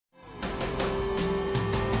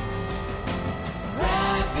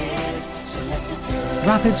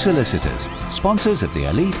Rapid Solicitors, sponsors of the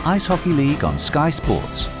Elite Ice Hockey League on Sky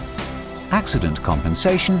Sports. Accident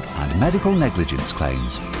compensation and medical negligence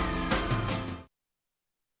claims.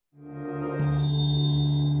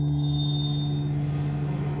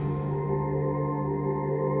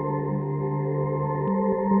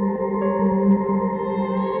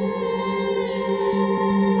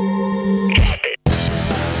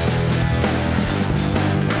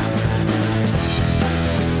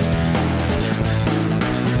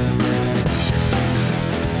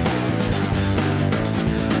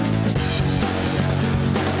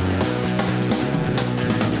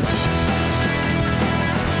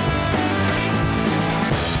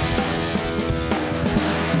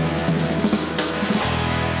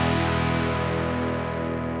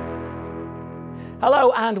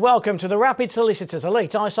 Hello and welcome to the Rapid Solicitors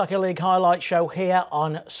Elite Ice Hockey League highlight show here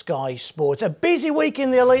on Sky Sports. A busy week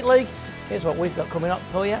in the Elite League. Here's what we've got coming up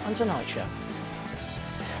for you on tonight's show.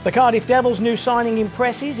 The Cardiff Devils' new signing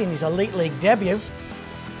impresses in his Elite League debut.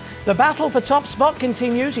 The battle for top spot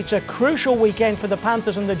continues. It's a crucial weekend for the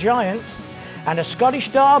Panthers and the Giants. And a Scottish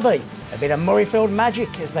derby, a bit of Murrayfield magic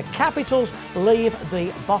as the Capitals leave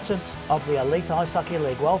the bottom of the Elite Ice Hockey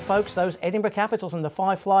League. Well, folks, those Edinburgh Capitals and the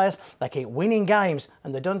Five Flyers, they keep winning games,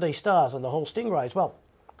 and the Dundee Stars and the Hull Stingrays, well,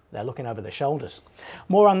 they're looking over their shoulders.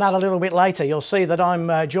 More on that a little bit later. You'll see that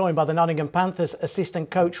I'm joined by the Nottingham Panthers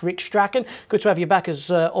assistant coach, Rick Strachan. Good to have you back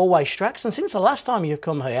as always, Strax. And since the last time you've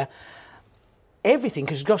come here, everything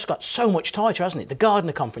has just got so much tighter, hasn't it? The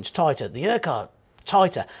Gardner Conference tighter, the Urquhart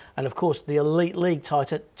tighter, and of course the Elite League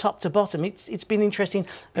tighter, top to bottom. It's been interesting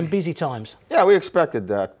and busy times. Yeah, we expected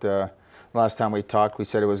that. Last time we talked, we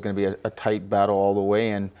said it was going to be a tight battle all the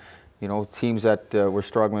way, and you know, teams that were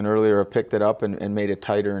struggling earlier have picked it up and made it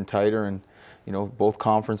tighter and tighter, and you know, both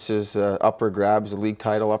conferences up for grabs, the league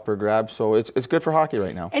title up for grabs, so it's good for hockey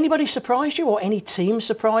right now. Anybody surprised you, or any team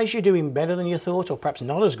surprised you doing better than you thought, or perhaps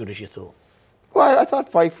not as good as you thought? Well, I thought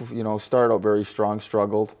Fife, you know, started out very strong,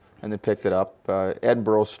 struggled, and then picked it up.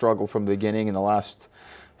 Edinburgh struggled from the beginning. In the last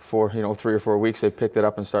 3 or 4 weeks, they picked it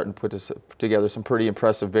up and started to put together some pretty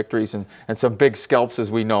impressive victories and some big scalps,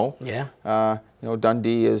 as we know. Yeah. You know,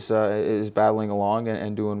 Dundee is battling along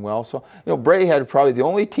and doing well. So, you know, Bray had probably the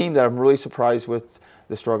only team that I'm really surprised with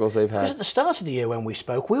the struggles they've had. Because at the start of the year when we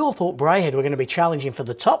spoke, we all thought Brayhead were going to be challenging for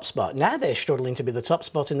the top spot. Now they're struggling to be the top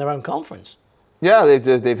spot in their own conference. Yeah,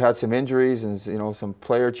 they've had some injuries and, you know, some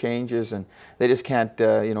player changes, and they just can't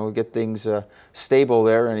you know, get things stable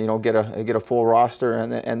there and, you know, get a full roster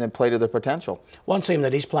and then play to their potential. One team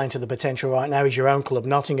that is playing to the potential right now is your own club,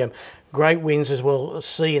 Nottingham. Great wins, as we'll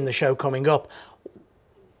see in the show coming up.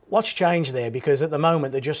 What's changed there? Because at the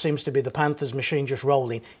moment there just seems to be the Panthers machine just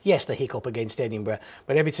rolling. Yes, the hiccup against Edinburgh,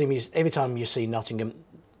 but every time you see Nottingham,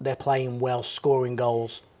 they're playing well, scoring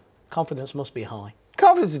goals. Confidence must be high.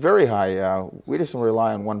 Confidence is very high. We just don't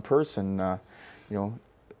rely on one person. You know,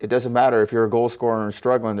 it doesn't matter if you're a goal scorer and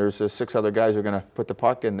struggling. There's 6 other guys who are going to put the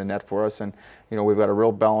puck in the net for us, and you know, we've got a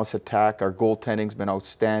real balanced attack. Our goaltending's been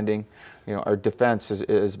outstanding. You know, our defense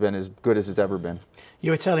has been as good as it's ever been.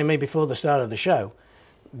 You were telling me before the start of the show,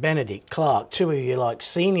 Benedict, Clark, 2 of you like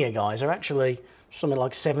senior guys are actually something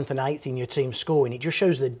like 7th and 8th in your team scoring. It just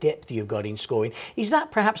shows the depth you've got in scoring. Is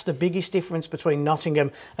that perhaps the biggest difference between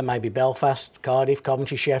Nottingham and maybe Belfast, Cardiff,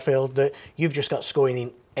 Coventry, Sheffield, that you've just got scoring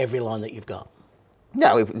in every line that you've got?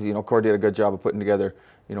 Yeah, you know, Cord did a good job of putting together,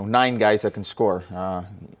 you know, 9 guys that can score.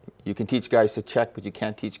 You can teach guys to check, but you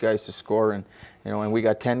can't teach guys to score. And you know, and we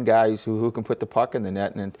got 10 guys who can put the puck in the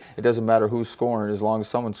net, and it doesn't matter who's scoring as long as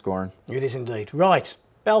someone's scoring. It is indeed. Right,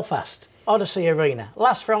 Belfast. Odyssey Arena.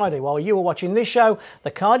 Last Friday, while you were watching this show,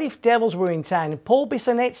 the Cardiff Devils were in town. Paul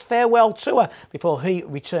Bissonnette's farewell tour before he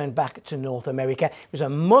returned back to North America. It was a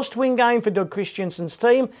must-win game for Doug Christiansen's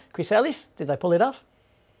team. Chris Ellis, did they pull it off?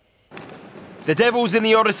 The Devils in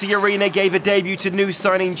the Odyssey Arena gave a debut to new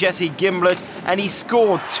signing Jesse Gimblett, and he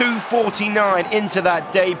scored 2:49 into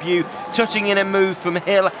that debut, touching in a move from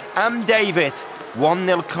Hill and Davis.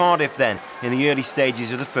 1-0 Cardiff then in the early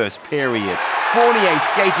stages of the first period. Fournier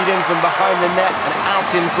skated in from behind the net and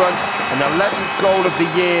out in front, an 11th goal of the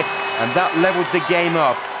year, and that levelled the game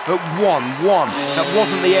up at 1-1. That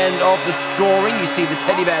wasn't the end of the scoring. You see the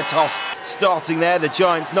teddy bear toss starting there. The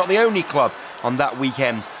Giants, not the only club on that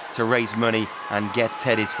weekend to raise money and get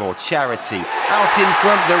teddies for charity. Out in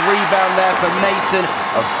front, the rebound there for Mason,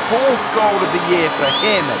 a 4th goal of the year for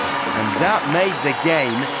him, and that made the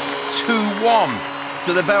game 2-1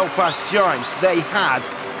 to the Belfast Giants. They had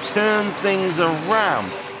turned things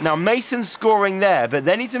around. Now Mason's scoring there, but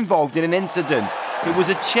then he's involved in an incident. It was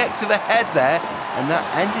a check to the head there, and that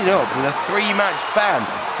ended up with a 3-match ban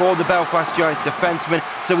for the Belfast Giants defencemen.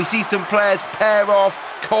 So we see some players pair off.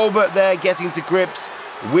 Colbert there getting to grips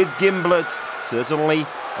with Gimblett. Certainly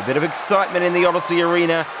a bit of excitement in the Odyssey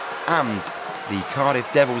Arena. And the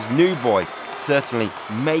Cardiff Devils new boy certainly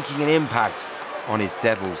making an impact on his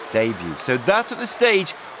Devils debut. So that at the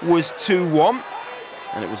stage was 2-1.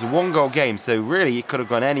 And it was a one-goal game, so really it could have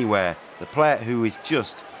gone anywhere. The player who is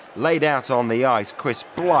just laid out on the ice, Chris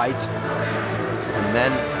Blight. And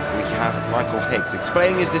then we have Michael Hicks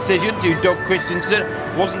explaining his decision to Doug Christensen.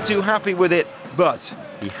 Wasn't too happy with it, but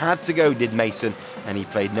he had to go, did Mason, and he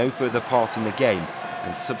played no further part in the game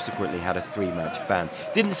and subsequently had a 3-match ban.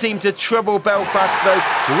 Didn't seem to trouble Belfast though.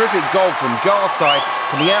 Terrific goal from Garside,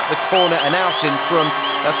 coming out the corner and out in front.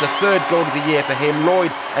 That's the 3rd goal of the year for him.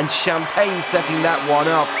 Lloyd and Champagne setting that one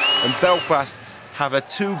up, and Belfast have a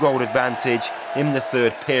 2-goal advantage in the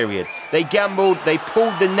 3rd period. They gambled, they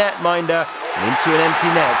pulled the netminder, and into an empty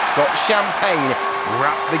net, Scott Champagne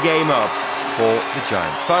wrapped the game up for the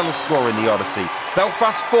Giants. Final score in the Odyssey,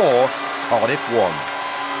 Belfast 4, Cardiff 1.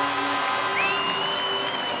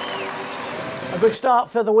 A good start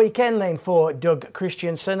for the weekend then for Doug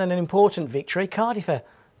Christensen, and an important victory. Cardiff are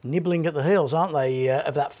nibbling at the heels, aren't they,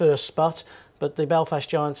 of that first spot, but the Belfast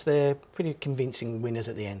Giants, they're pretty convincing winners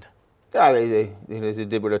at the end. Yeah, they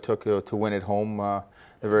did what it took to win at home. A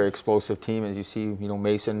very explosive team, as you see.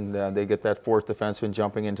 Mason, they get that 4th defenseman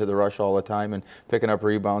jumping into the rush all the time and picking up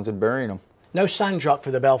rebounds and burying them. No Sandrock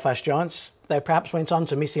for the Belfast Giants. They perhaps went on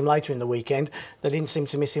to miss him later in the weekend. They didn't seem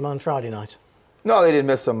to miss him on Friday night. No, they didn't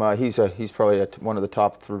miss him. He's probably one of the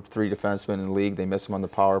top 3 defensemen in the league. They miss him on the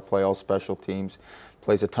power play, all special teams.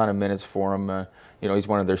 Plays a ton of minutes for him. He's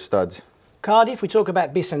one of their studs. Cardiff, we talk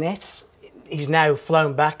about Bissonnette. He's now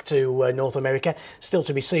flown back to North America. Still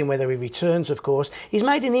to be seen whether he returns, of course. He's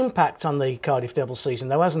made an impact on the Cardiff Devils season,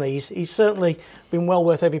 though, hasn't he? He's certainly been well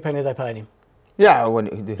worth every penny they paid him. Yeah,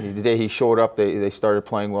 the day he showed up, they started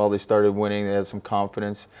playing well. They started winning. They had some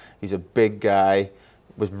confidence. He's a big guy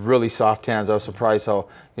with really soft hands. I was surprised how,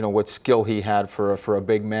 what skill he had for a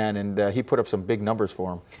big man, and he put up some big numbers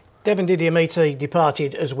for him. Devin Didiamite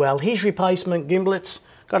departed as well. His replacement, Gimblett,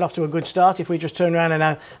 got off to a good start. If we just turn around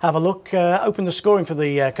and have a look, open the scoring for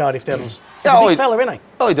the Cardiff Devils. He's a big fella, isn't he?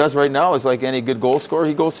 All he does right now is like any good goal scorer.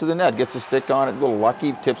 He goes to the net, gets a stick on it, a little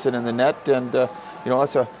lucky, tips it in the net, and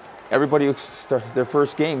everybody who their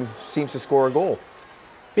first game seems to score a goal.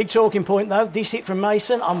 Big talking point though, this hit from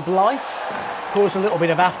Mason on Blight caused a little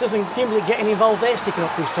bit of afters, and Gimblett getting involved there, sticking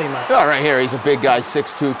up for his teammate. Yeah, right here, he's a big guy,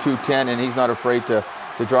 6'2", 210, and he's not afraid to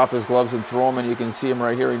drop his gloves and throw them, and you can see him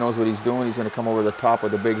right here. He knows what he's doing. He's going to come over the top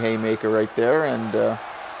with a big haymaker right there and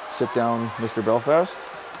sit down Mr. Belfast.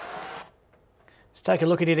 Let's take a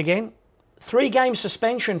look at it again. 3-game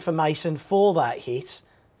suspension for Mason for that hit.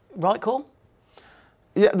 Right call?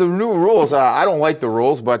 Yeah, the new rules, I don't like the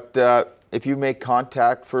rules, but if you make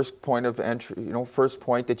contact, first point of entry, first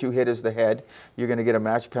point that you hit is the head, you're going to get a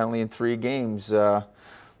match penalty in 3 games.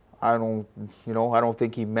 I don't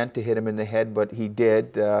think he meant to hit him in the head, but he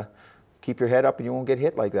did. Keep your head up and you won't get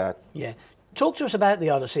hit like that. Yeah. Talk to us about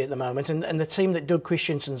the Odyssey at the moment and the team that Doug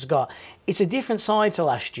Christensen's got. It's a different side to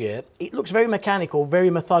last year. It looks very mechanical,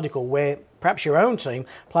 very methodical, where perhaps your own team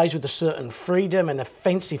plays with a certain freedom and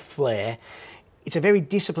offensive flair. It's a very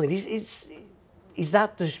disciplined. Is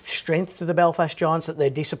that the strength to the Belfast Giants, that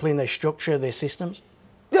their discipline, their structure, their systems?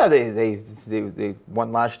 Yeah, they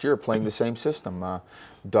won last year playing the same system.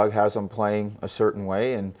 Doug has them playing a certain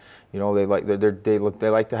way, and they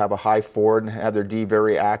like to have a high forward and have their D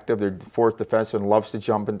very active. Their 4th defenseman loves to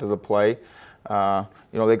jump into the play.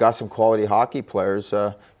 They got some quality hockey players.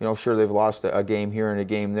 Sure, they've lost a game here and a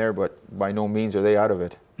game there, but by no means are they out of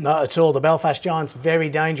it. Not at all. The Belfast Giants, very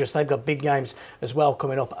dangerous. They've got big games as well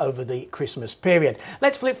coming up over the Christmas period.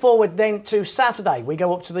 Let's flip forward then to Saturday. We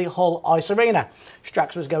go up to the Hull Ice Arena.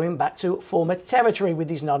 Strax was going back to former territory with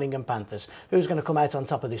his Nottingham Panthers. Who's going to come out on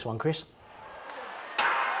top of this one, Chris?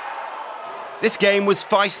 This game was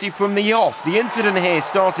feisty from the off. The incident here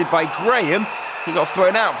started by Graham. He got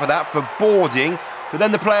thrown out for that, for boarding. But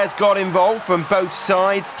then the players got involved from both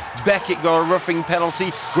sides. Beckett got a roughing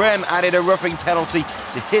penalty. Graham added a roughing penalty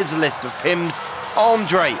to his list of PIMs.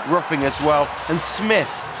 Andre roughing as well. And Smith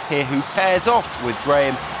here, who pairs off with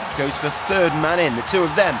Graham, goes for 3rd man in. The 2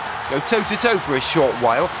 of them go toe-to-toe for a short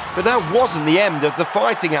while. But that wasn't the end of the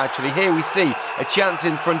fighting, actually. Here we see a chance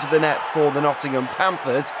in front of the net for the Nottingham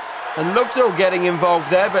Panthers. And Lovejoy getting involved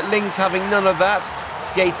there, but Lings having none of that.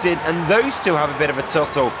 Skates in, and those 2 have a bit of a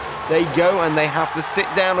tussle. They go and they have to sit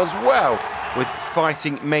down as well, with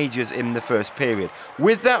fighting majors in the first period.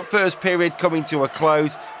 With that first period coming to a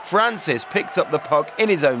close, Francis picks up the puck in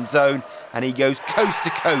his own zone and he goes coast to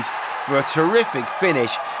coast for a terrific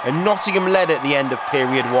finish, and Nottingham led at the end of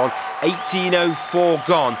period 1, 18:04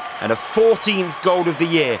 gone, and a 14th goal of the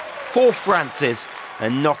year for Francis,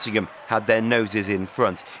 and Nottingham had their noses in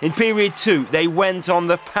front. In period 2, they went on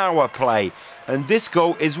the power play, and this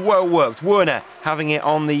goal is well worked. Werner having it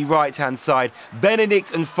on the right-hand side.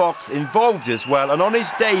 Benedict and Fox involved as well, and on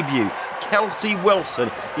his debut, Kelsey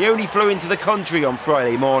Wilson. He only flew into the country on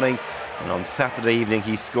Friday morning, and on Saturday evening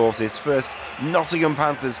he scores his first Nottingham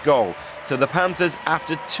Panthers goal. So the Panthers,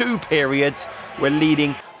 after 2 periods, were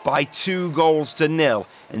leading by 2-0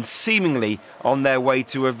 and seemingly on their way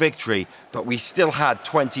to a victory, but we still had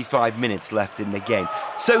 25 minutes left in the game.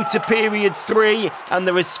 So to period 3, and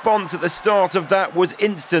the response at the start of that was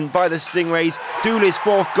instant by the Stingrays. Dooley's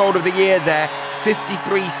 4th goal of the year there,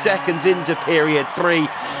 53 seconds into period 3.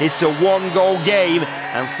 It's a 1-goal game,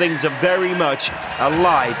 and things are very much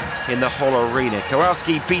alive in the Hull Arena.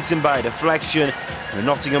 Kowalski beaten by a deflection, and the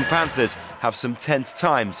Nottingham Panthers have some tense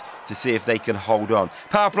times to see if they can hold on.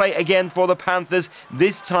 Power play again for the Panthers.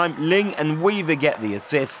 This time Ling and Weaver get the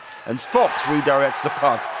assists, and Fox redirects the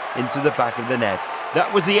puck into the back of the net.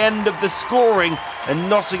 That was the end of the scoring, and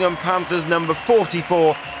Nottingham Panthers number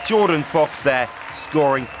 44, Jordan Fox there,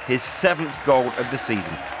 scoring his 7th goal of the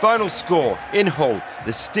season. Final score in Hull,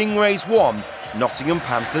 the Stingrays 1, Nottingham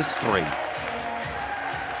Panthers 3.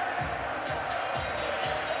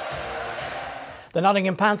 The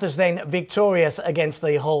Nottingham Panthers then victorious against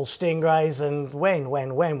the Hull Stingrays, and when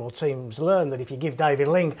will teams learn that if you give David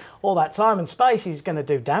Ling all that time and space, he's going to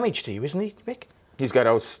do damage to you, isn't he, Vic? He's got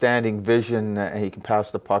outstanding vision. He can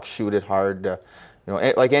pass the puck, shoot it hard. You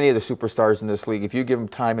know, like any of the superstars in this league, if you give them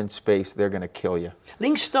time and space, they're going to kill you.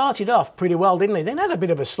 Ling started off pretty well, didn't he? Then had a bit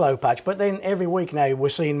of a slow patch, but then every week now we're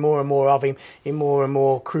seeing more and more of him in more and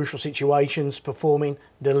more crucial situations, performing,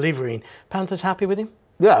 delivering. Panthers happy with him?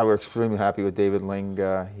 Yeah, we're extremely happy with David Ling.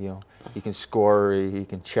 You know, he can score, he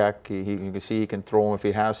can check, you can see he can throw him if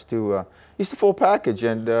he has to. He's the full package,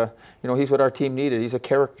 and you know, he's what our team needed. He's a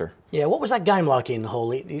character. Yeah, what was that game like in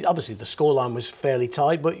Hull? Obviously, the scoreline was fairly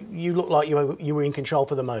tight, but you looked like you were in control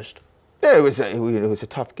for the most. Yeah, it was a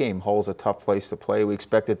tough game. Hull's a tough place to play. We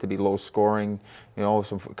expected it to be low scoring. You know,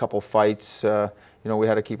 a couple fights. You know, we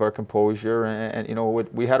had to keep our composure, and you know,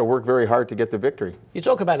 we had to work very hard to get the victory. You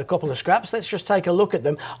talk about a couple of scraps. Let's just take a look at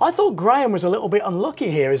them. I thought Graham was a little bit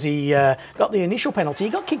unlucky here as he got the initial penalty.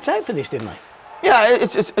 He got kicked out for this, didn't he? Yeah,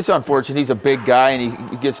 it's unfortunate. He's a big guy,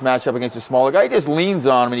 and he gets matched up against a smaller guy. He just leans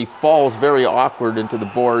on him, and he falls very awkward into the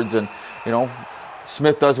boards. And you know,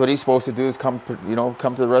 Smith does what he's supposed to do, is come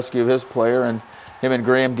to the rescue of his player, and him and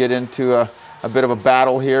Graham get into a bit of a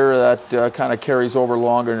battle here that kind of carries over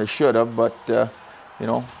longer than it should have. But you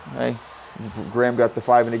know, hey, Graham got the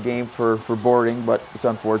 5 in the game for boarding, but it's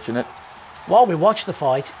unfortunate. While we watch the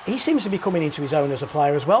fight, he seems to be coming into his own as a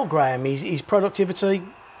player as well, Graham. His productivity,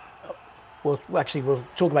 well, actually, we'll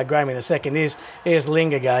talk about Graham in a second. Here's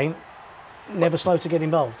Ling again, never slow to get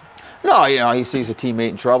involved. No, you know, he sees a teammate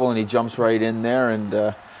in trouble and he jumps right in there, and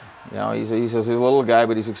you know, he's a little guy,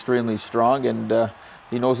 but he's extremely strong, and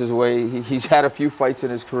he knows his way. He's had a few fights in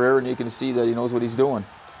his career, and you can see that he knows what he's doing.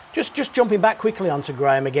 Just jumping back quickly onto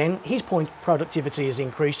Graham again, his point productivity has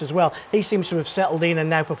increased as well. He seems to have settled in and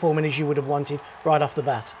now performing as you would have wanted right off the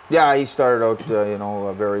bat. Yeah, he started out, you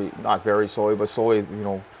know, not very slowly, but slowly, you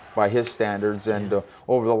know, by his standards. And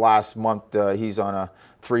over the last month, he's on a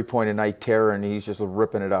 3-point-a-night tear, and he's just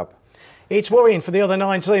ripping it up. It's worrying for the other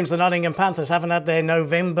 9 teams. The Nottingham Panthers haven't had their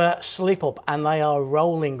November slip-up, and they are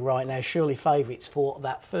rolling right now, surely favourites for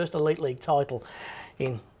that first Elite League title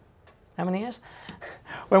in how many years?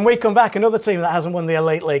 When we come back, another team that hasn't won the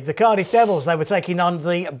Elite League, the Cardiff Devils. They were taking on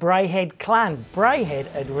the Braehead clan. Braehead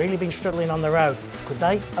had really been struggling on the road. Could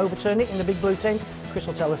they overturn it in the big blue tent? Chris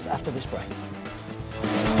will tell us after this break.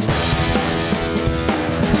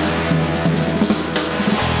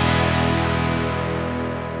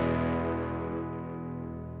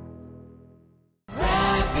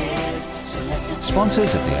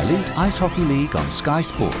 Sponsors of the Elite Ice Hockey League on Sky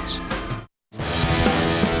Sports.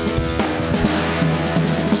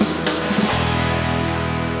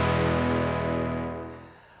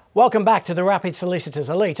 Welcome back to the Rapid Solicitors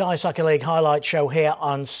Elite Ice Hockey League highlight show here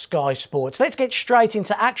on Sky Sports. Let's get straight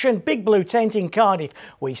into action. Big Blue Tent in Cardiff.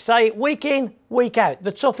 We say it week in, week out,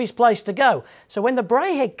 the toughest place to go. So when the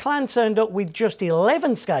Braehead clan turned up with just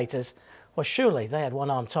 11 skaters, well, surely they had one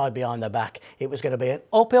arm tied behind their back. It was going to be an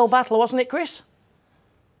uphill battle, wasn't it, Chris?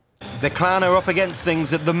 The Clan are up against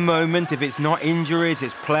things at the moment. If it's not injuries,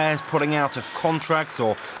 it's players pulling out of contracts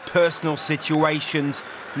or personal situations.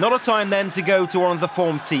 Not a time then to go to one of the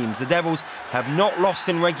form teams. The Devils have not lost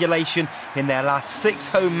in regulation in their last 6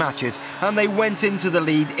 home matches, and they went into the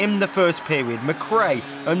lead in the first period. McRae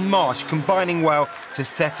and Marsh combining well to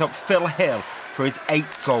set up Phil Hill for his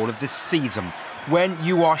 8th goal of the season. When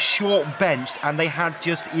you are short-benched and they had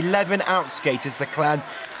just 11 outskaters, the Clan,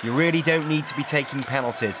 you really don't need to be taking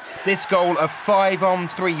penalties. This goal, a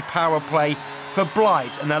 5-on-3 power play for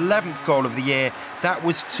Blight, an 11th goal of the year, that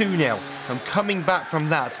was 2-0. And coming back from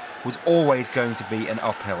that was always going to be an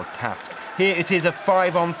uphill task. Here it is, a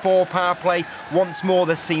 5-on-4 power play. Once more,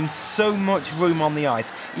 there seems so much room on the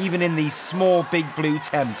ice, even in these small Big Blue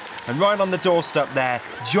Thames. And right on the doorstep there,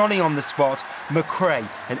 Johnny on the spot, McRae,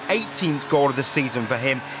 an 18th goal of the season for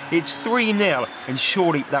him. It's 3-0, and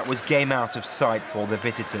surely that was game out of sight for the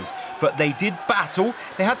visitors. But they did battle.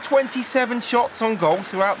 They had 27 shots on goal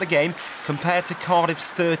throughout the game, compared to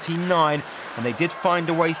Cardiff's 39. And they did find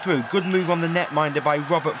a way through. Good move on the netminder by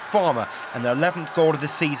Robert Farmer, and the 11th goal of the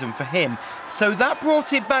season for him. So that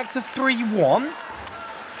brought it back to 3-1.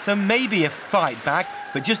 So maybe a fight back,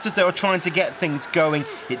 but just as they were trying to get things going,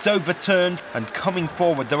 it's overturned, and coming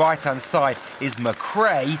forward the right-hand side is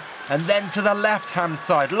McRae, and then to the left-hand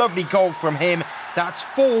side. Lovely goal from him. That's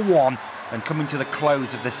 4-1, and coming to the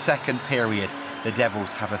close of the second period, the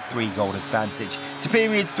Devils have a 3-goal advantage. To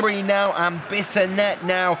period 3 now, and Bissonnette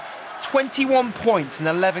now 21 points in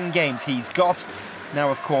 11 games he's got. Now,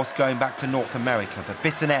 of course, going back to North America, but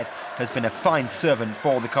Bissonnette has been a fine servant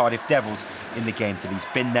for the Cardiff Devils in the game that he's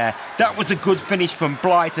been there. That was a good finish from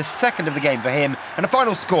Blight, a 2nd of the game for him, and a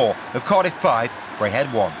final score of Cardiff 5,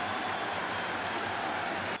 Braehead 1.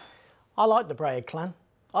 I like the Braehead Clan.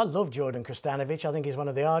 I love Jordan Krstanovic. I think he's one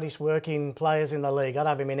of the hardest working players in the league. I'd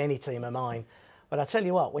have him in any team of mine. But I tell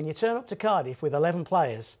you what, when you turn up to Cardiff with 11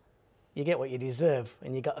 players, you get what you deserve,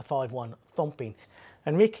 and you got a 5-1 thumping.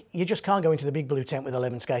 And Rick, you just can't go into the Big Blue Tent with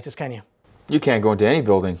 11 skaters, can you? You can't go into any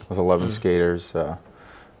building with 11 skaters.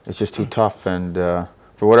 It's just too tough, and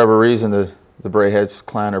for whatever reason, the Braeheads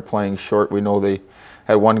Clan are playing short. We know they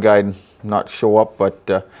had one guy not show up, but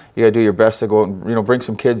you got to do your best to go out and bring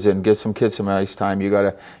some kids in, give some kids some ice time. You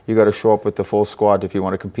got to show up with the full squad if you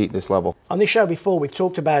want to compete in this level. On this show before, we've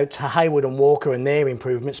talked about Hayward and Walker and their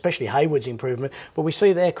improvement, especially Hayward's improvement. But we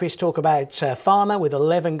see there, Chris, talk about Farmer with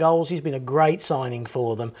 11 goals. He's been a great signing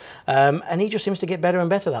for them, and he just seems to get better and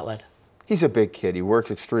better, that lad. He's a big kid. He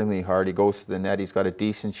works extremely hard. He goes to the net. He's got a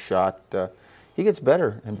decent shot. He gets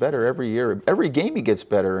better and better every year. Every game he gets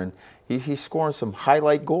better, and he's scoring some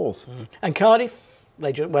highlight goals. And Cardiff,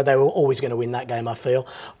 they were always going to win that game, I feel.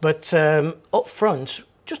 But up front,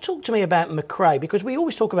 just talk to me about McRae, because we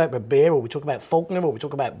always talk about Babir, or we talk about Faulkner, or we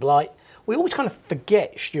talk about Blight. We always kind of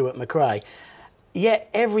forget Stuart McRae. Yet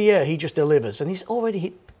every year he just delivers, and he's already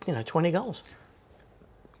hit 20 goals.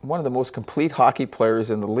 One of the most complete hockey players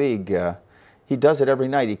in the league. He does it every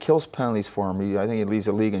night. He kills penalties for him. I think he leads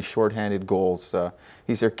the league in shorthanded goals.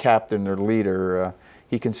 He's their captain, their leader.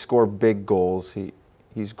 He can score big goals.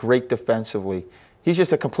 He's great defensively. He's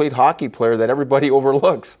just a complete hockey player that everybody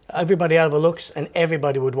overlooks. Everybody overlooks, and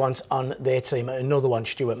everybody would want on their team. Another one,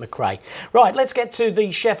 Stuart McRae. Right, let's get to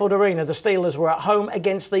the Sheffield Arena. The Steelers were at home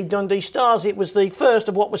against the Dundee Stars. It was the first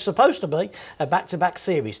of what was supposed to be a back-to-back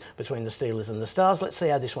series between the Steelers and the Stars. Let's see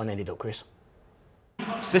how this one ended up, Chris.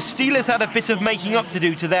 The Steelers had a bit of making up to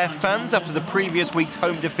do to their fans after the previous week's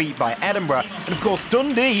home defeat by Edinburgh. And of course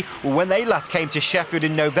Dundee, well, when they last came to Sheffield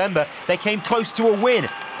in November, they came close to a win.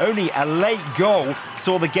 Only a late goal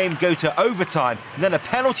saw the game go to overtime, and then a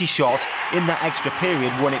penalty shot in that extra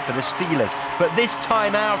period won it for the Steelers. But this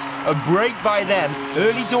time out, a break by them,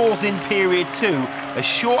 early doors in period 2, a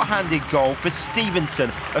short-handed goal for Stevenson,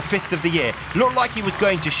 a 5th of the year. Looked like he was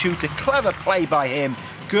going to shoot, a clever play by him.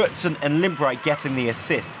 Gertson and Limbright getting the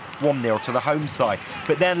assist, 1-0 to the home side.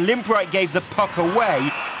 But then Limbright gave the puck away,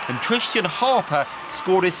 and Tristan Harper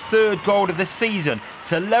scored his 3rd goal of the season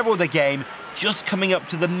to level the game, just coming up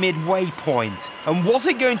to the midway point. And was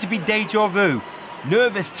it going to be deja vu?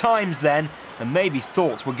 Nervous times then, and maybe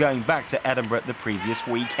thoughts were going back to Edinburgh the previous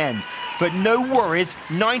weekend. But no worries,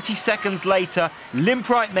 90 seconds later,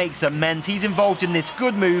 Limbright makes amends. He's involved in this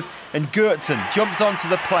good move, and Gertson jumps onto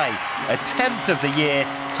the play. A 10th of the year,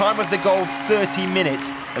 time of the goal 30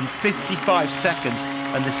 minutes and 55 seconds,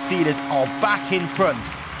 and the Steelers are back in front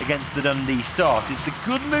against the Dundee Stars. It's a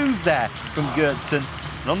good move there from Gertson,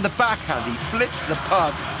 and on the backhand he flips the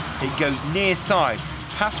puck. It goes near side,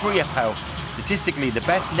 past Riopel. Statistically the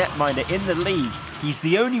best netminder in the league. He's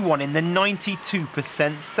the only one in the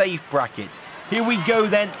 92% safe bracket. Here we go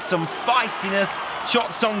then, some feistiness,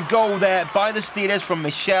 Shots on goal there by the Steelers from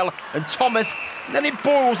Michelle and Thomas. And then it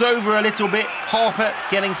boils over a little bit. Harper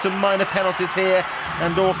getting some minor penalties here,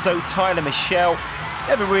 and also Tyler Michelle.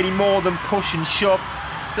 Never really more than push and shove.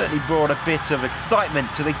 Certainly brought a bit of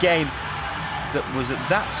excitement to the game that was at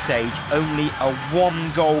that stage only a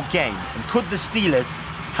 1-goal game. And could the Steelers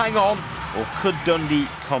hang on, or could Dundee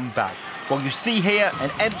come back? Well, you see here an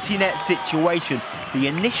empty net situation. The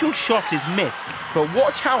initial shot is missed, but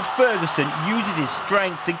watch how Ferguson uses his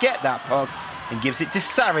strength to get that puck and gives it to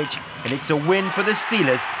Sarich, and it's a win for the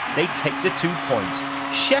Steelers. They take the 2 points.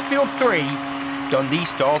 Sheffield 3, Dundee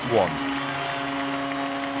Stars 1.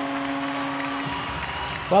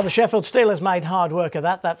 Well, the Sheffield Steelers made hard work of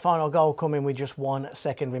that. That final goal coming with just 1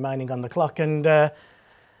 second remaining on the clock. And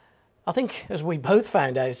I think, as we both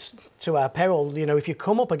found out to our peril, you know, if you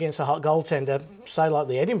come up against a hot goaltender, say like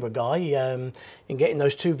the Edinburgh guy, in getting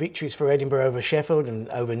those 2 victories for Edinburgh over Sheffield and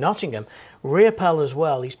over Nottingham, Riopel as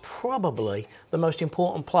well is probably the most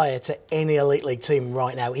important player to any Elite League team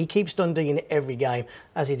right now. He keeps Dundee in every game,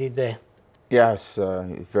 as he did there. Yes,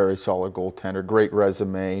 very solid goaltender, great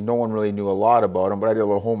resume. No one really knew a lot about him, but I did a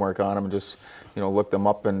little homework on him and just, you know, looked him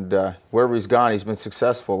up. And wherever he's gone, he's been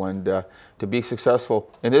successful. And to be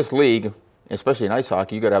successful in this league, especially in ice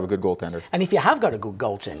hockey, you got to have a good goaltender. And if you have got a good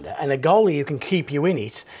goaltender and a goalie who can keep you in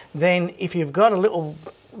it, then if you've got a little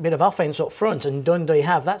bit of offence up front, and Dundee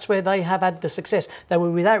have, that's where they have had the success. They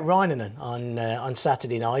were without Reinanen on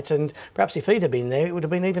Saturday night, and perhaps if he'd have been there, it would have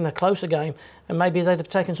been even a closer game, and maybe they'd have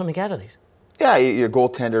taken something out of this. Yeah, your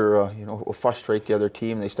goaltender, you know, will frustrate the other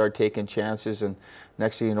team. They start taking chances, and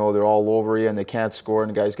next thing you know, they're all over you, and they can't score,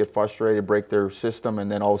 and the guys get frustrated, break their system,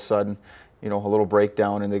 and then all of a sudden, you know, a little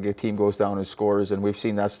breakdown, and the team goes down and scores, and we've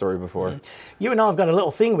seen that story before. You and I have got a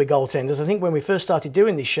little thing with goaltenders. I think when we first started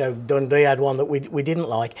doing this show, Dundee had one that we didn't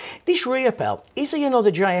like. This Riopel, is he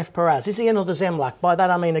another JF Perez? Is he another Zemlak? By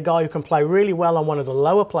that I mean a guy who can play really well on one of the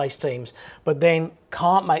lower placed teams, but then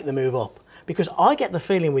can't make the move up. Because I get the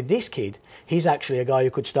feeling with this kid, he's actually a guy who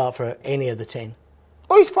could start for any of the 10.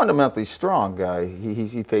 Well, he's fundamentally strong guy.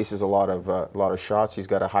 He faces a lot of shots. He's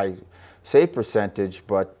got a high save percentage,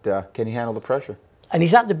 but can he handle the pressure? And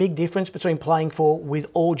is that the big difference between playing for, with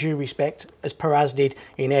all due respect, as Perez did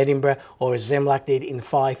in Edinburgh or as Zemlak did in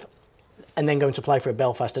Fife, and then going to play for a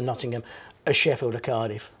Belfast and Nottingham, a Sheffield or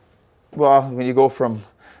Cardiff? Well, when you go from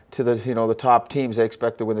to the top teams, they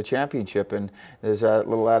expect to win the championship, and there's that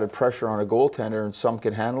little added pressure on a goaltender, and some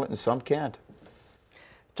can handle it and some can't.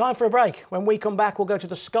 Time for a break. When we come back, we'll go to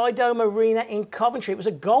the Sky Dome Arena in Coventry. It was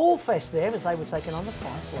a goal fest there as they were taking on the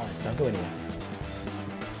Five Flyers. Don't go anywhere.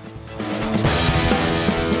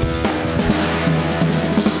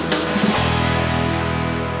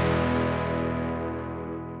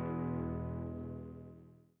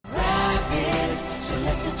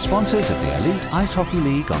 Sponsors of the Elite Ice Hockey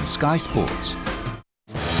League on Sky Sports.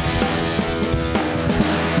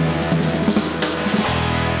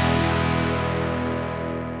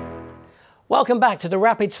 Welcome back to the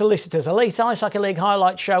Rapid Solicitors Elite Ice Hockey League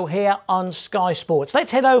highlight show here on Sky Sports.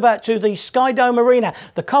 Let's head over to the Sky Dome Arena.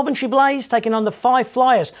 The Coventry Blaze taking on the Five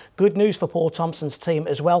Flyers. Good news for Paul Thompson's team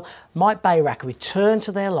as well. Mike Bayrak returned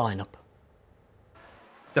to their lineup.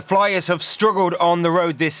 The Flyers have struggled on the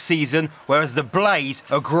road this season, whereas the Blaze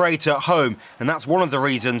are great at home. And that's one of the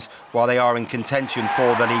reasons why they are in contention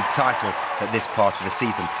for the league title at this part of the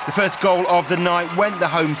season. The first goal of the night went the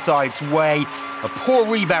home side's way. A poor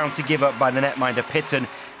rebound to give up by the netminder Pitton.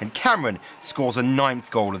 And Cameron scores a 9th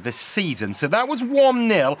goal of the season. So that was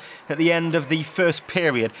 1-0 at the end of the first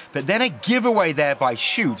period. But then a giveaway there by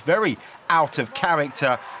Shute. Very out of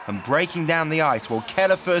character and breaking down the ice. Well,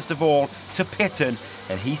 Keller first of all to Pitton,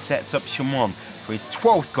 and he sets up Chamoun for his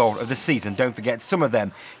 12th goal of the season. Don't forget, some of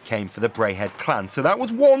them came for the Brayhead clan. So that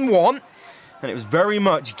was 1-1, and it was very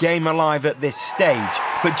much game alive at this stage.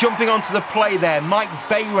 But jumping onto the play there, Mike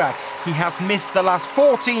Bayrak, he has missed the last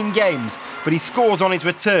 14 games, but he scores on his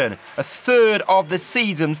return. A 3rd of the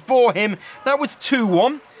season for him. That was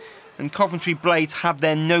 2-1. And Coventry Blaze have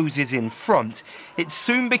their noses in front. It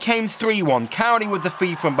soon became 3-1. Cowley with the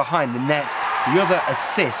feed from behind the net. The other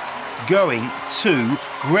assist going to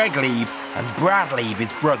Greg Lieb, and Brad Lieb,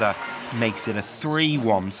 his brother, makes it a 3-1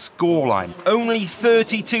 scoreline. Only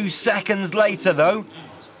 32 seconds later, though,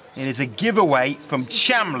 it is a giveaway from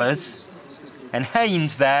Chamblers, and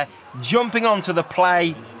Haynes there, jumping onto the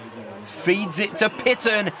play, feeds it to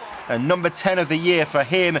Pitton, and number 10 of the year for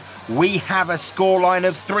him. We have a scoreline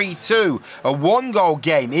of 3-2, a 1-goal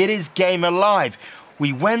game. It is game alive.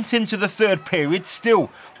 We went into the third period still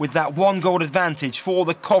with that 1-goal advantage for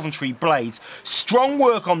the Coventry Blades. Strong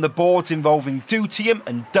work on the boards involving Dutium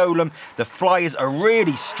and Dolam. The Flyers are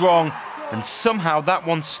really strong, and somehow that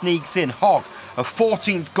one sneaks in. Hogg, a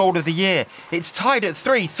 14th goal of the year. It's tied at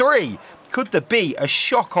 3-3. Could there be a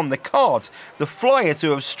shock on the cards? The Flyers,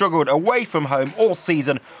 who have struggled away from home all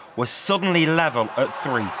season, were suddenly level at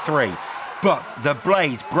 3-3. But the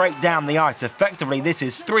Blades break down the ice. Effectively, this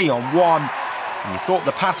is 3-on-1. And you thought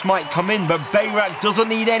the pass might come in, but Bayrak doesn't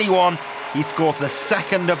need anyone. He scores the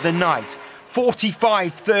second of the night.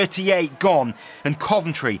 45-38 gone, and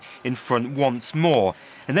Coventry in front once more.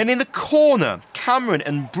 And then in the corner, Cameron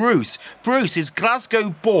and Bruce. Bruce is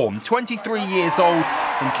Glasgow-born, 23 years old,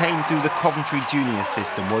 and came through the Coventry junior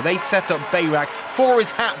system, where they set up Bayrak for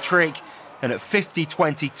his hat-trick. And at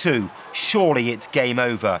 50-22, surely it's game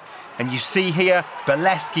over. And you see here,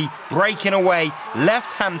 Bolesky breaking away,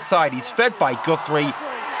 left-hand side. He's fed by Guthrie,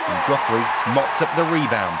 and Guthrie mopped up the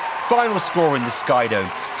rebound. Final score in the Skydome,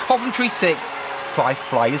 Coventry 6, Fife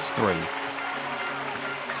Flyers 3.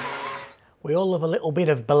 We all love a little bit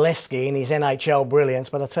of Bolesky in his NHL brilliance,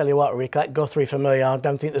 but I'll tell you what, Rick, that Guthrie for me, I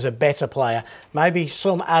don't think there's a better player. Maybe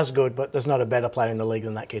some as good, but there's not a better player in the league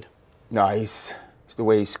than that kid. No, he's the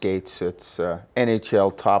way he skates. It's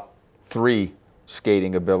NHL top 3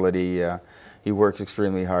 skating ability. He works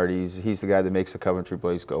extremely hard. He's the guy that makes the Coventry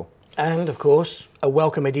Blaze go. And, of course, a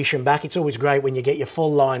welcome addition back. It's always great when you get your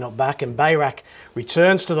full lineup back, and Bayrak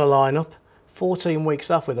returns to the lineup. 14 weeks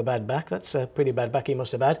off with a bad back. That's a pretty bad back he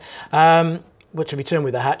must have had. But to return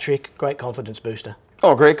with a hat-trick, great confidence booster.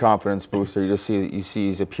 Oh, great confidence booster. You see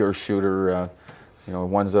he's a pure shooter. You know,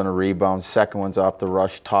 one's on a rebound, second one's off the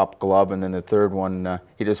rush, top glove, and then the third one,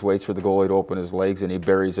 he just waits for the goalie to open his legs and he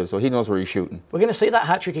buries it, so he knows where he's shooting. We're going to see that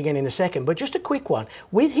hat-trick again in a second, but just a quick one.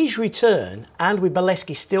 With his return, and with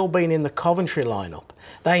Bolesky still being in the Coventry lineup,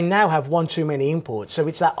 they now have one too many imports, so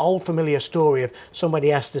it's that old familiar story of somebody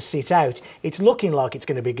has to sit out. It's looking like it's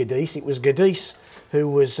going to be Gadis. It was Gadis who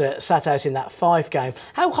was sat out in that Fife game.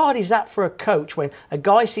 How hard is that for a coach when a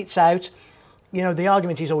guy sits out? You know, the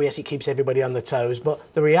argument is, oh yes, it keeps everybody on the toes, but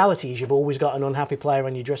the reality is you've always got an unhappy player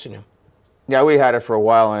on your dressing room. Yeah, we had it for a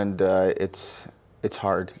while, and it's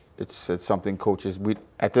hard. It's something coaches,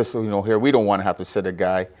 at this, you know, here, we don't want to have to sit a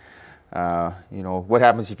guy. You know, what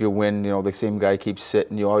happens if you win? You know, the same guy keeps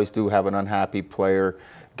sitting. You always do have an unhappy player.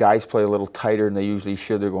 Guys play a little tighter than they usually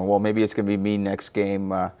should. They're going, well, maybe it's going to be me next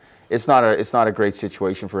game. It's not a great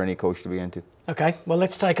situation for any coach to be into. Okay, well,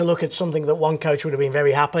 let's take a look at something that one coach would have been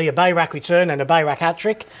very happy. A Bayrak return and a Bayrak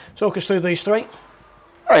hat-trick. Talk us through these three.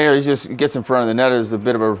 Right here, he just gets in front of the net. There's a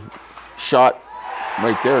bit of a shot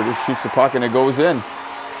right there. Just shoots the puck and it goes in.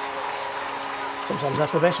 Sometimes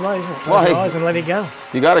that's the best way, isn't it? Close your eyes and let it go.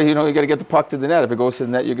 You gotta get the puck to the net. If it goes to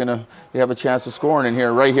the net, you have a chance of scoring. And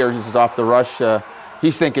here, right here, just off the rush.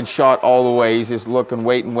 He's thinking shot all the way. He's just looking,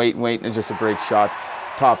 waiting, and it's just a great shot.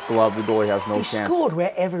 Top glove. The goalie has no chance. He's scored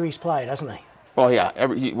wherever he's played, hasn't he? Oh yeah.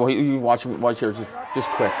 You watch here, just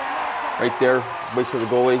quick. Right there, waits for the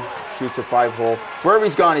goalie, shoots a 5-hole. Wherever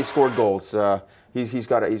he's gone, he's scored goals. He's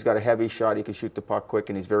got a heavy shot. He can shoot the puck quick,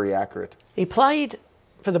 and he's very accurate. He played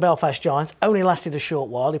for the Belfast Giants, only lasted a short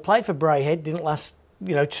while. He played for Braehead, didn't last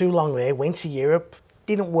too long there. Went to Europe,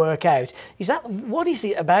 didn't work out. What is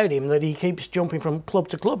it about him that he keeps jumping from club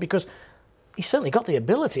to club? Because he's certainly got the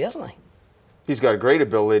ability, hasn't he? He's got a great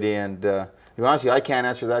ability, and to be honest with you, I can't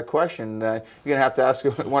answer that question. You're going to have to ask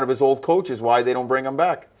one of his old coaches why they don't bring him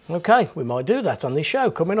back. Okay, we might do that on this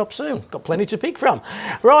show, coming up soon. Got plenty to pick from.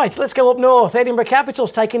 Right, let's go up north. Edinburgh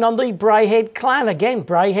Capitals taking on the Braehead clan. Again,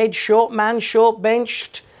 Braehead, short man, short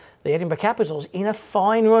benched. The Edinburgh Capitals in a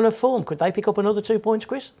fine run of form. Could they pick up another 2 points,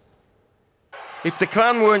 Chris? If the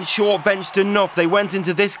clan weren't short-benched enough, they went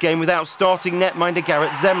into this game without starting netminder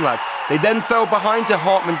Garrett Zemlak. They then fell behind to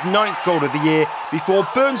Hartman's 9th goal of the year before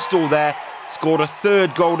Bernstall there scored a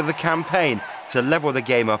 3rd goal of the campaign to level the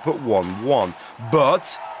game up at 1-1.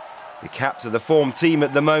 But the Caps are the form team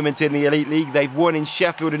at the moment in the Elite League. They've won in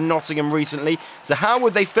Sheffield and Nottingham recently. So how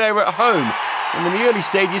would they fare at home? And in the early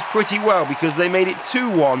stages, pretty well, because they made it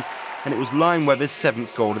 2-1. And it was Lineweber's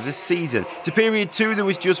 7th goal of the season. To period 2, there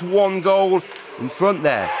was just 1 goal. In front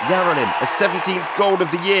there, Yarrolin, a 17th goal of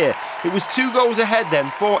the year. It was 2 goals ahead then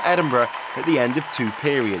for Edinburgh at the end of 2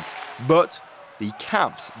 periods. But the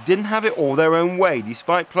Caps didn't have it all their own way,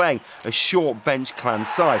 despite playing a short bench Clan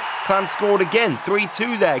side. Clan scored again,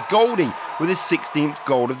 3-2 there. Goldie with his 16th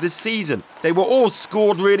goal of the season. They were all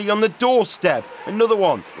scored really on the doorstep. Another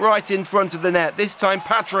one right in front of the net. This time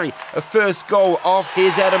Patry, a first goal of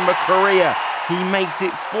his Edinburgh career. He makes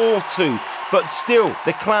it 4-2. But still,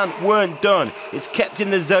 the Clan weren't done. It's kept in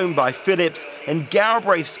the zone by Phillips, and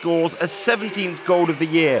Galbraith scores a 17th goal of the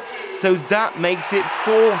year. So that makes it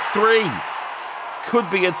 4-3. Could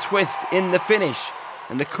be a twist in the finish,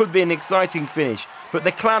 and there could be an exciting finish. but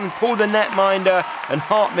the Clan pull the netminder and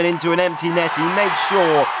Hartman into an empty net. He makes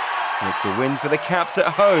sure it's a win for the Caps at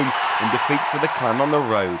home and defeat for the Clan on the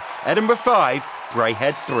road. Edinburgh 5,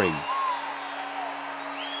 Braehead 3.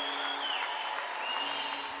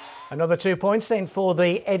 Another 2 points then for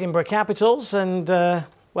the Edinburgh Capitals, and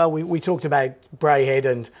well, we talked about Braehead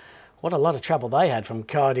and what a lot of trouble they had from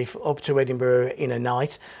Cardiff up to Edinburgh in a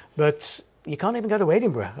night, but you can't even go to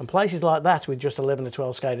Edinburgh and places like that with just 11 to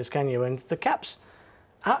 12 skaters, can you? And the Caps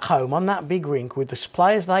at home on that big rink with the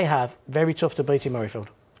players they have, very tough to beat in Murrayfield.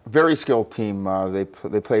 Very skilled team. They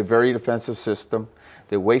play a very defensive system.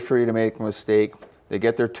 They wait for you to make a mistake. They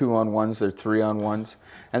get their 2-on-1s, their 3-on-1s,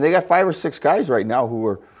 and they got 5 or 6 guys right now who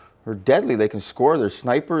are deadly. They can score. They're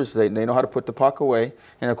snipers. They know how to put the puck away.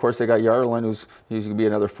 And of course, they got Yarlin, who's going to be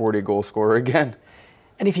another 40-goal scorer again.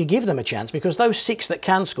 And if you give them a chance, because those 6 that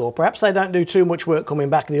can score, perhaps they don't do too much work coming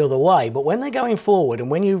back the other way, but when they're going forward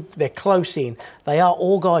and when they're close in, they are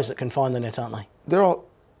all guys that can find the net, aren't they? They're all,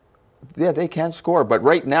 yeah, they can score. But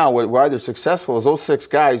right now, why they're successful is those 6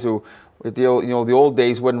 guys who, the old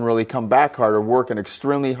days wouldn't really come back hard, are working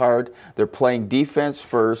extremely hard. They're playing defense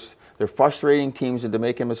first. They're frustrating teams into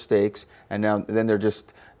making mistakes, and then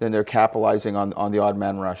they're capitalizing on the odd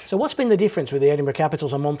man rush. So what's been the difference with the Edinburgh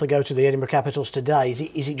Capitals a month ago to the Edinburgh Capitals today?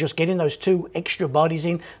 Is it just getting those 2 extra bodies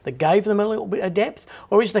in that gave them a little bit of depth,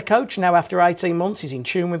 or is the coach now after 18 months, he's in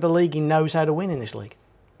tune with the league, he knows how to win in this league?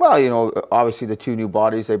 Well, obviously the 2 new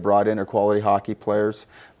bodies they brought in are quality hockey players.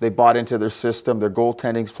 They bought into their system. Their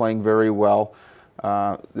goaltending's playing very well.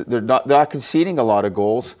 They're not conceding a lot of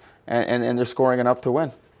goals, and they're scoring enough to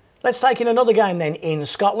win. Let's take in another game then in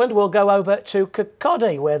Scotland. We'll go over to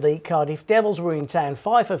Kirkcaldy, where the Cardiff Devils were in town.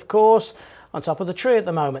 Fife, of course, on top of the tree at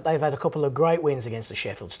the moment. They've had a couple of great wins against the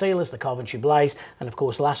Sheffield Steelers, the Coventry Blaze, and of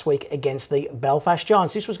course last week against the Belfast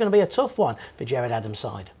Giants. This was going to be a tough one for Jared Adams'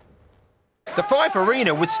 side. The Fife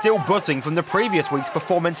Arena was still buzzing from the previous week's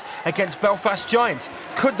performance against Belfast Giants.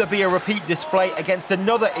 Could there be a repeat display against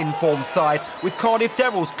another informed side with Cardiff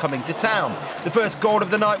Devils coming to town? The first goal of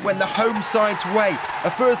the night went the home side's way, a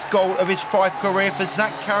first goal of his Fife career for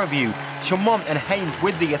Zach Carreview. Chamont and Haynes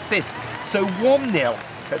with the assist, so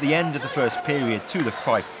 1-0 at the end of the first period to the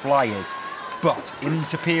Fife Flyers. But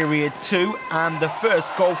into period 2, and the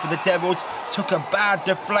first goal for the Devils took a bad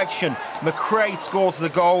deflection. McRae scores the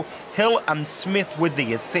goal, Hill and Smith with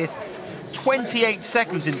the assists. 28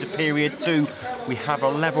 seconds into period 2, we have a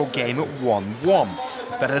level game at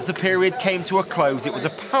 1-1. But as the period came to a close, it was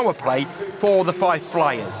a power play for the Fife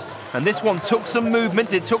Flyers. And this one took some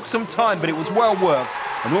movement, it took some time, but it was well worked.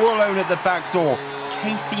 And all alone at the back door,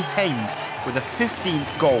 Casey Haynes with a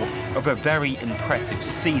 15th goal of a very impressive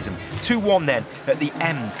season. 2-1 then at the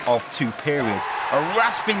end of 2 periods. A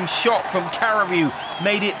rasping shot from Carreview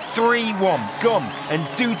made it 3-1. Gunn and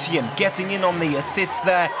Dutian getting in on the assist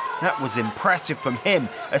there. That was impressive from him.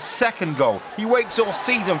 A second goal. He waits all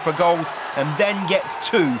season for goals and then gets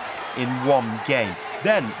 2 in 1 game.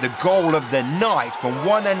 Then the goal of the night from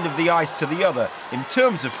one end of the ice to the other. In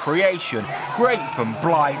terms of creation, great from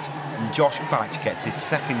Blight, and Josh Batch gets his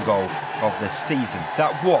second goal of the season.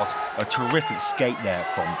 That was a terrific skate there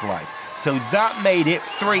from Blight. So that made it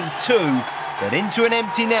 3-2, but into an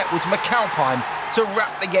empty net was McAlpine to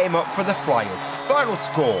wrap the game up for the Flyers. Final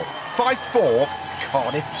score, 5-4,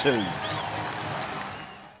 Cardiff 2.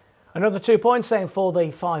 Another 2 points then for the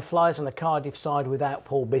Fife Flyers and the Cardiff side without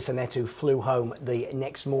Paul Bissonnette, who flew home the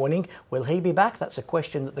next morning. Will he be back? That's a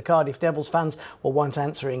question that the Cardiff Devils fans will want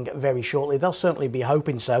answering very shortly. They'll certainly be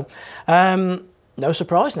hoping so. No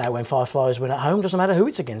surprise now when Fife Flyers win at home. Doesn't matter who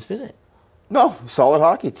it's against, is it? No, solid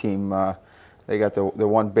hockey team. They got the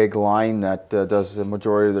one big line that does the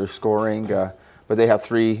majority of their scoring. But they have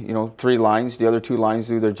three lines. The other 2 lines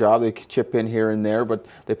do their job. They chip in here and there, but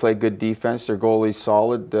they play good defense. Their goalie's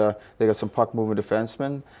solid. They got some puck-moving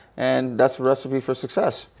defensemen, and that's the recipe for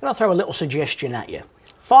success. And I'll throw a little suggestion at you.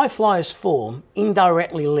 Fife Flyers' form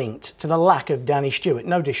indirectly linked to the lack of Danny Stewart.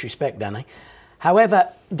 No disrespect, Danny. However,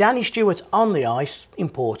 Danny Stewart on the ice,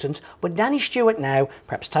 important, but Danny Stewart now,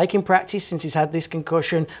 perhaps taking practice since he's had this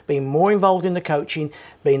concussion, being more involved in the coaching,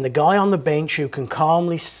 being the guy on the bench who can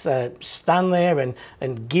calmly stand there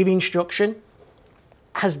and give instruction.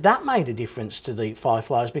 Has that made a difference to the Fife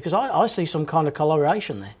Flyers? Because I see some kind of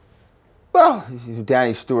collaboration there. Well,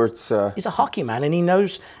 Danny Stewart's... He's a hockey man, and he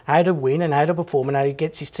knows how to win and how to perform and how he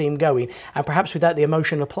gets his team going, and perhaps without the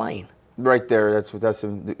emotion of playing. Right there, that's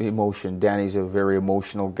the emotion. Danny's a very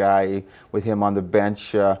emotional guy. With him on the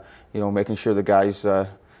bench, making sure the guys,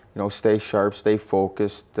 stay sharp, stay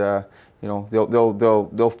focused. you know,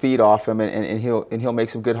 they'll feed off him, and he'll make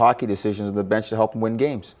some good hockey decisions on the bench to help him win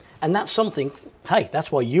games. And that's something, hey,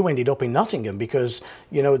 that's why you ended up in Nottingham, because,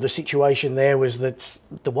 you know, the situation there was that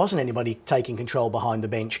there wasn't anybody taking control behind the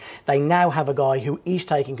bench. They now have a guy who is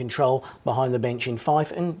taking control behind the bench in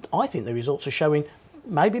Fife, and I think the results are showing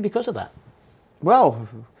maybe because of that. Well,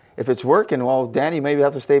 if it's working, well, Danny maybe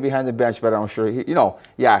have to stay behind the bench, but I'm sure, you know,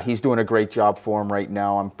 yeah, he's doing a great job for him right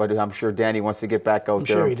now, but I'm sure Danny wants to get back out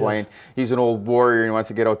there and playing. He's an old warrior and he wants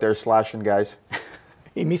to get out there slashing guys.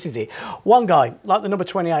 He misses it. One guy, like the number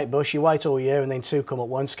 28 Bush, you wait all year and then two come at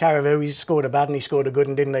once. Caravu, he scored a bad and he scored a good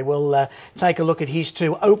one, didn't they? We'll take a look at his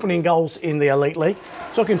two opening goals in the Elite League.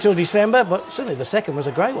 Took him till December, but certainly the second was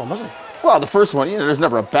a great one, wasn't it? Well, the first one, you know, there's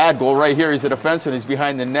never a bad goal. Right here, he's a defenseman and he's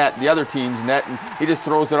behind the net, the other team's net, and he just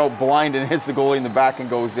throws it out blind and hits the goalie in the back and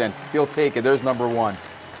goes in. He'll take it. There's number one.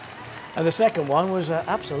 And the second one was an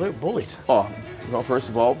absolute bullet. Oh, well, first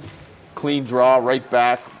of all, clean draw, right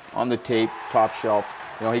back, on the tape, top shelf.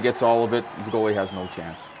 You know, he gets all of it. The goalie has no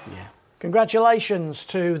chance. Yeah. Congratulations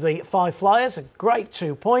to the Fife Flyers. A great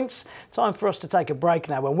 2 points. Time for us to take a break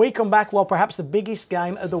now. When we come back, well, perhaps the biggest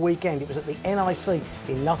game of the weekend. It was at the NIC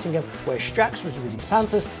in Nottingham, where Strax was with his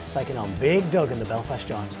Panthers, taking on Big Doug and the Belfast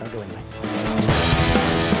Giants. Don't go in there.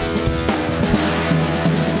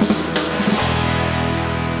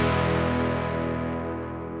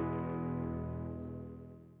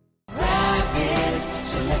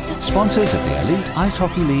 Sponsors of the Elite Ice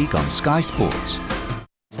Hockey League on Sky Sports.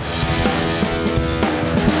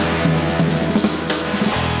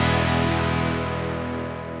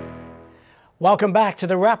 Welcome back to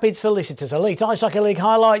the Rapid Solicitors Elite Ice Hockey League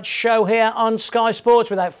highlights show here on Sky Sports.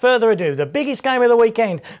 Without further ado, the biggest game of the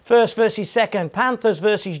weekend. First versus second, Panthers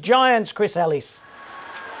versus Giants. Chris Ellis.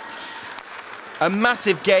 A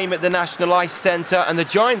massive game at the National Ice Centre, and the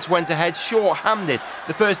Giants went ahead short-handed.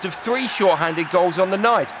 The first of 3 short-handed goals on the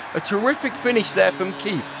night. A terrific finish there from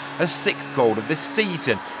Keith, a 6th goal of the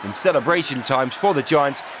season. In celebration times for the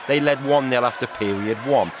Giants, they led 1-0 after period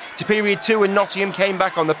 1. To period 2, and Nottingham came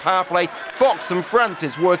back on the power play. Fox and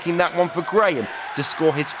Francis working that one for Graham to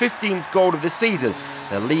score his 15th goal of the season.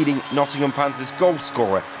 The leading Nottingham Panthers goal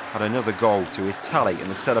scorer had another goal to his tally, and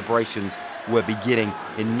the celebrations were beginning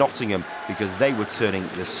in Nottingham because they were turning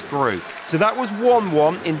the screw. So that was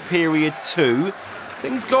 1-1 in period 2.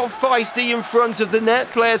 Things got feisty in front of the net.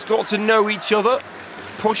 Players got to know each other.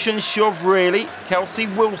 Push and shove, really. Kelsey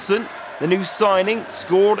Wilson, the new signing,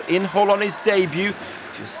 scored in Hull on his debut.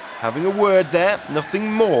 Just having a word there,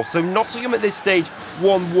 nothing more. So Nottingham at this stage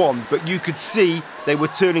 1-1, but you could see they were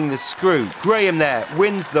turning the screw. Graham there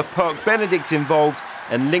wins the puck. Benedict involved,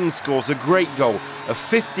 and Ling scores a great goal, a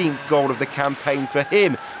 15th goal of the campaign for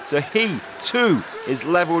him. So he, too, is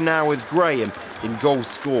level now with Graham in goals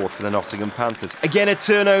scored for the Nottingham Panthers. Again, a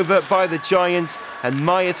turnover by the Giants, and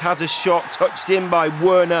Myers has a shot touched in by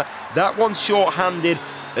Werner. That one's short-handed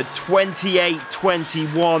at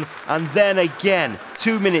 28-21, and then again,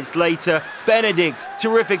 2 minutes later, Benedict,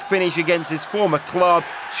 terrific finish against his former club.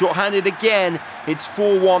 Short-handed again, it's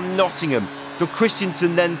 4-1 Nottingham. Doug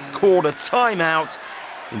Christensen then called a timeout.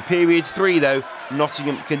 In period 3, though,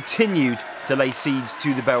 Nottingham continued to lay siege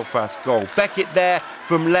to the Belfast goal. Beckett there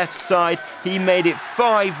from left side. He made it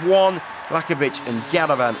 5-1. Lakovic and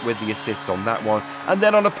Galavant with the assists on that one. And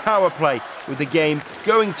then on a power play, with the game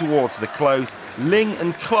going towards the close, Ling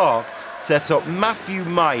and Clark set up Matthew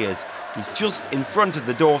Myers. He's just in front of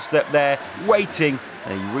the doorstep there, waiting,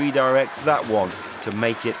 and he redirects that one to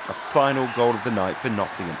make it a final goal of the night for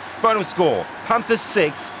Nottingham. Final score, Panthers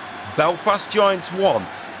 6, Belfast Giants 1.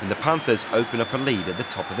 And the Panthers open up a lead at the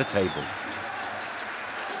top of the table.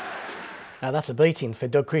 Now that's a beating for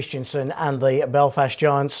Doug Christensen and the Belfast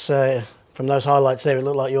Giants. From those highlights there, it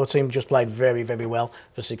looked like your team just played very, very well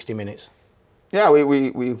for 60 minutes. Yeah, we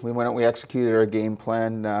went out, we executed our game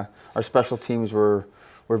plan. Our special teams were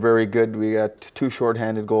very good. We got 2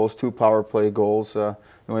 short-handed goals, 2 power play goals. The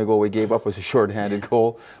only goal we gave up was a short-handed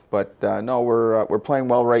goal. But no, we're playing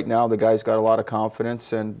well right now. The guys got a lot of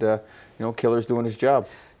confidence, and you know, Killer's doing his job.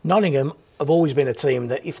 Nottingham have always been a team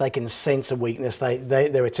that if they can sense a weakness,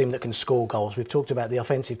 they're a team that can score goals. We've talked about the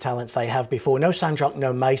offensive talents they have before. No Sandrock,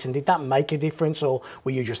 no Mason. Did that make a difference, or were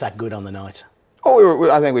you just that good on the night? Oh,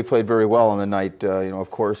 I think we played very well on the night. You know, of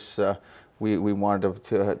course, we wanted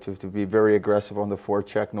to be very aggressive on the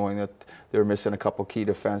forecheck, knowing that they were missing a couple key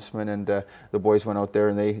defensemen, and the boys went out there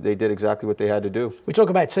and they did exactly what they had to do. We talk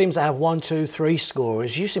about teams that have 1, 2, 3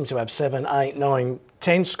 scorers. You seem to have 7, 8, 9,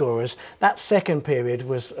 10 scorers. That second period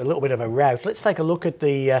was a little bit of a rout. Let's take a look at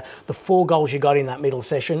the 4 goals you got in that middle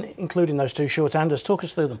session, including those 2 short-handers. Talk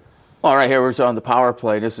us through them. Well, right here we're on the power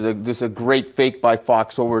play. This is a great fake by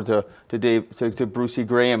Fox over to Brucey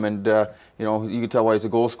Graham, and you know, you can tell why he's a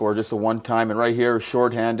goal scorer, just a one time. And right here,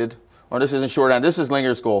 short-handed. Oh, this isn't short-handed. This is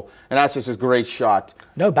Linger's goal, and that's just a great shot.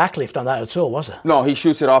 No backlift on that at all, was there? No, he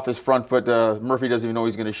shoots it off his front foot. Murphy doesn't even know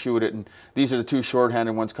he's going to shoot it, and these are the two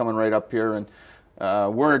short-handed ones coming right up here. And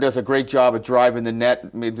Werner does a great job of driving the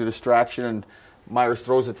net, made the distraction, and Myers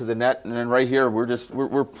throws it to the net. And then right here,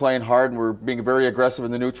 we're playing hard, and we're being very aggressive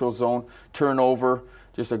in the neutral zone. Turnover,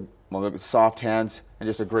 just soft hands, and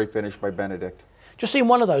just a great finish by Benedict. Just seeing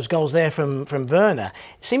one of those goals there from Werner,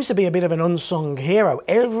 seems to be a bit of an unsung hero.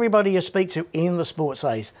 Everybody you speak to in the sport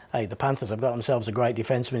says, hey, the Panthers have got themselves a great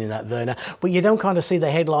defenseman in that Werner, but you don't kind of see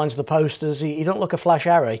the headlines, the posters, you don't look a flash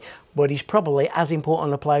Harry, but he's probably as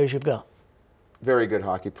important a player as you've got. Very good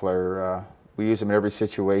hockey player. We use him in every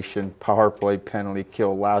situation, power play, penalty,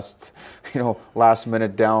 kill, last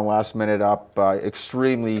minute down, last minute up,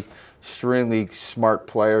 extremely smart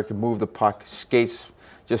player, can move the puck, skates,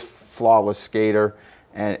 just flawless skater,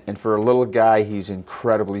 and for a little guy, he's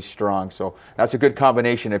incredibly strong. So that's a good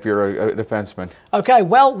combination if you're a defenseman. Okay,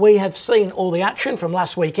 well, we have seen all the action from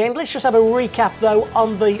last weekend. Let's just have a recap, though,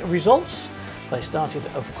 on the results. They started,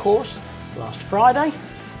 of course, last Friday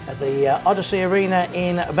at the Odyssey Arena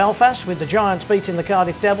in Belfast, with the Giants beating the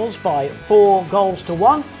Cardiff Devils by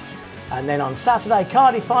 4-1. And then on Saturday,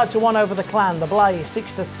 Cardiff 5-1 over the Clan, the Blaze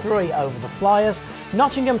 6-3 over the Flyers,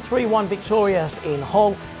 Nottingham 3-1 victorious in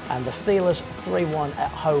Hull, and the Steelers 3-1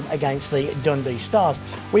 at home against the Dundee Stars.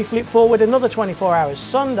 We flip forward another 24 hours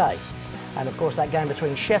Sunday, and of course that game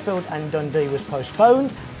between Sheffield and Dundee was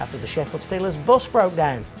postponed after the Sheffield Steelers bus broke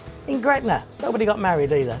down in Gretna. Nobody got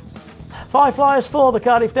married either. 5 Flyers 4, the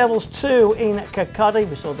Cardiff Devils 2 in Kirkcaldy.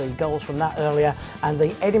 We saw the goals from that earlier. And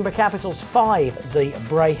the Edinburgh Capitals 5, the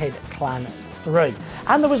Braehead Clan 3.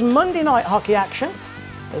 And there was Monday night hockey action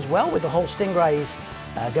as well, with the Hull Stingrays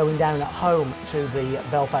going down at home to the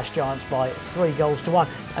Belfast Giants by 3-1.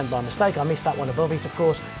 And by mistake, I missed that one above it, of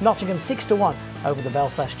course. Nottingham 6-1 over the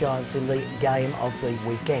Belfast Giants in the game of the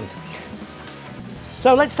weekend.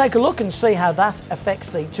 So let's take a look and see how that affects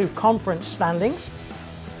the two conference standings.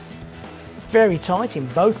 Very tight in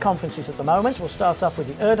both conferences at the moment. We'll start off with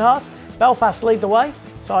the Erdhart. Belfast lead the way,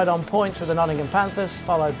 tied on points with the Nottingham Panthers,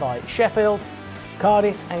 followed by Sheffield,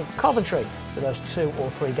 Cardiff and Coventry with those 2 or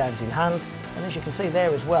 3 games in hand. And as you can see there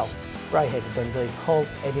as well, Braehead, Dundee, Hull,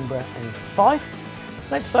 Edinburgh and Fife.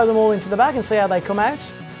 Let's throw them all into the bag and see how they come out.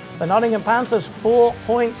 The Nottingham Panthers 4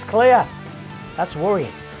 points clear. That's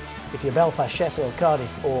worrying if you're Belfast, Sheffield,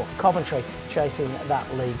 Cardiff or Coventry chasing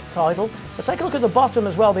that league title. But take a look at the bottom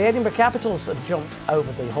as well. The Edinburgh Capitals have jumped over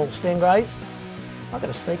the Hull Stingrays. I've got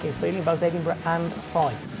a sneaking feeling both Edinburgh and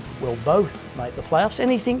Fife will both make the playoffs.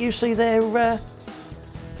 Anything you see there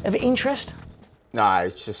of interest? Nah,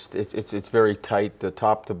 it's very tight,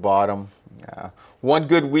 top to bottom. One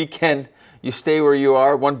good weekend, you stay where you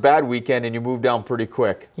are. One bad weekend, and you move down pretty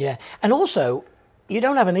quick. Yeah, and also, you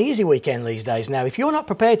don't have an easy weekend these days now. If you're not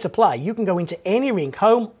prepared to play, you can go into any rink,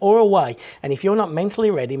 home or away, and if you're not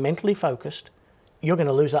mentally ready, mentally focused, you're going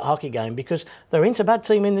to lose that hockey game, because there ain't a bad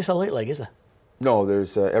team in this elite league, is there? No,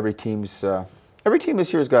 there's every team this year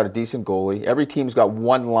has got a decent goalie. Every team's got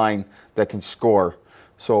one line that can score.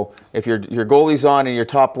 So if your goalie's on and your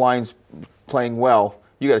top line's playing well,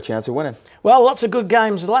 you got a chance of winning. Well, lots of good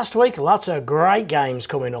games last week, lots of great games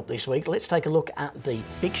coming up this week. Let's take a look at the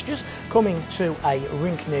fixtures coming to a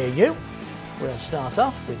rink near you. We'll start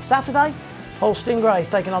off with Saturday. Hull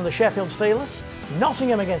Stingrays taking on the Sheffield Steelers,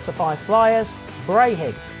 Nottingham against the Fife Flyers,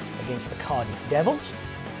 Braehead against the Cardiff Devils,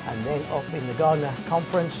 and then up in the Gardner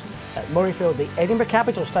Conference at Murrayfield, the Edinburgh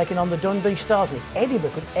Capitals taking on the Dundee Stars. And if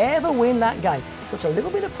Edinburgh could ever win that game, puts a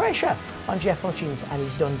little bit of pressure on Jeff Hutchins and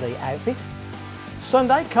his Dundee outfit.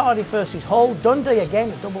 Sunday, Cardiff versus Hull. Dundee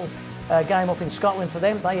again, a double game up in Scotland for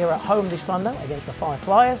them. They are at home this time though against the Fife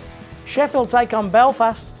Flyers. Sheffield take on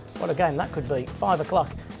Belfast. What a game that could be. 5 o'clock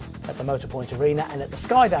at the Motorpoint Arena. And at the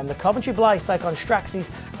Skydome, the Coventry Blaze take on Strax's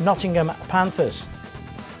Nottingham Panthers.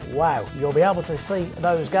 Wow, you'll be able to see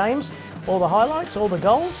those games, all the highlights, all the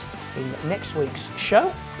goals in next week's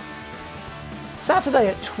show. Saturday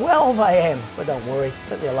at 12 AM, but don't worry,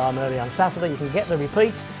 set the alarm early on Saturday. You can get the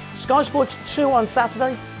repeat. Sky Sports 2 on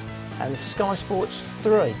Saturday and Sky Sports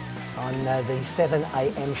 3 on the 7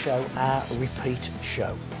 AM show, our repeat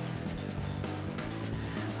show.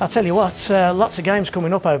 I'll tell you what, lots of games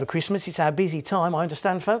coming up over Christmas. It's our busy time, I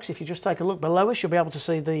understand, folks. If you just take a look below us, you'll be able to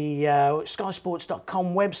see the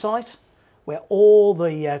skysports.com website, where all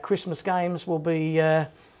the Christmas games will be.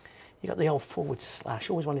 You got the old /.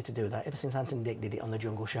 Always wanted to do that ever since Anthony Dick did it on the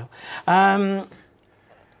Jungle Show.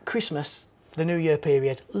 Christmas, the New Year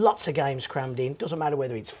period, lots of games crammed in. Doesn't matter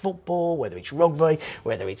whether it's football, whether it's rugby,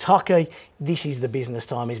 whether it's hockey. This is the business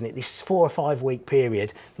time, isn't it? This 4 or 5 week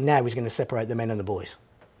period now is going to separate the men and the boys.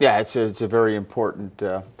 Yeah, it's a very important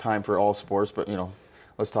time for all sports, but, you know,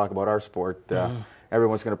 let's talk about our sport.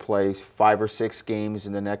 Everyone's going to play 5 or 6 games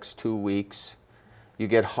in the next 2 weeks. You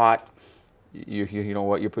get hot, you know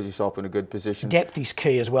what, you put yourself in a good position. Depth is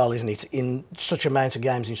key as well, isn't it, in such amount of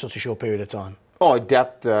games in such a short period of time? Oh,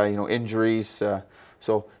 depth, you know, injuries.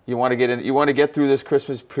 So you want to get in, you want to get through this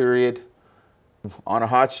Christmas period on a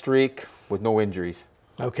hot streak with no injuries.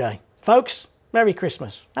 Okay, folks. Merry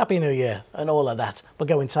Christmas, Happy New Year and all of that. But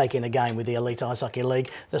go and take in a game with the Elite Ice Hockey League.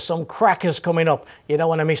 There's some crackers coming up. You don't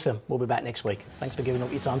want to miss them. We'll be back next week. Thanks for giving up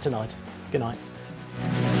your time tonight. Good night.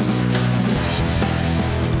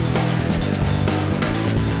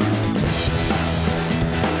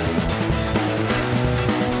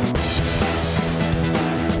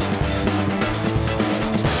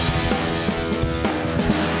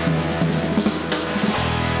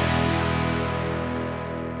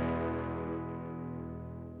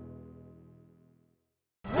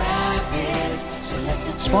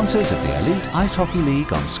 Sponsors of the Elite Ice Hockey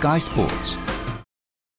League on Sky Sports.